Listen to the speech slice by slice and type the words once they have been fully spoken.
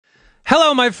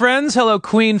Hello, my friends. Hello,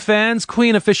 Queen fans,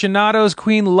 Queen aficionados,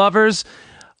 Queen lovers.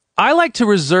 I like to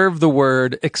reserve the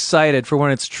word excited for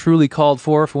when it's truly called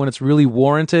for when it's really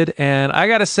warranted. And I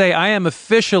got to say, I am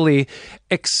officially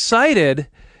excited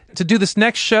to do this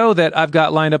next show that I've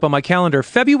got lined up on my calendar.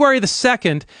 February the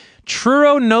 2nd,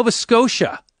 Truro, Nova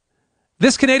Scotia.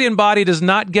 This Canadian body does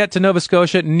not get to Nova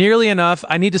Scotia nearly enough.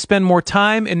 I need to spend more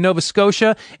time in Nova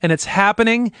Scotia, and it's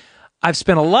happening. I've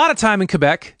spent a lot of time in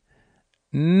Quebec.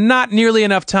 Not nearly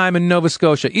enough time in Nova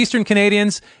Scotia. Eastern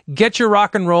Canadians, get your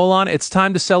rock and roll on. It's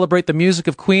time to celebrate the music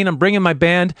of Queen. I'm bringing my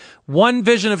band, One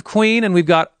Vision of Queen, and we've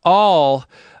got all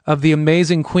of the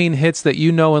amazing Queen hits that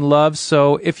you know and love.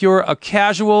 So if you're a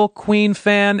casual Queen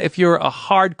fan, if you're a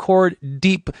hardcore,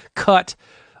 deep cut,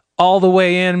 all the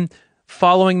way in,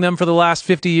 following them for the last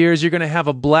 50 years, you're going to have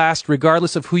a blast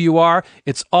regardless of who you are.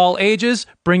 It's all ages.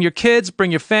 Bring your kids,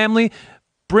 bring your family,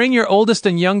 bring your oldest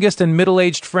and youngest and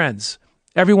middle-aged friends.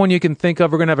 Everyone you can think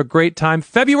of. We're going to have a great time.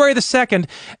 February the 2nd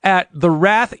at the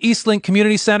Rath Eastlink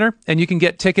Community Center, and you can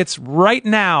get tickets right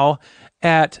now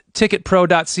at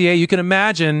ticketpro.ca. You can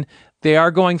imagine they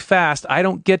are going fast. I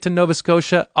don't get to Nova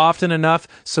Scotia often enough,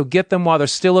 so get them while they're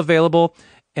still available,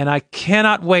 and I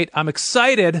cannot wait. I'm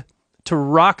excited to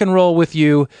rock and roll with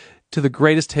you to the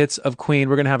greatest hits of Queen.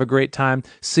 We're going to have a great time.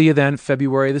 See you then,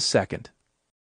 February the 2nd.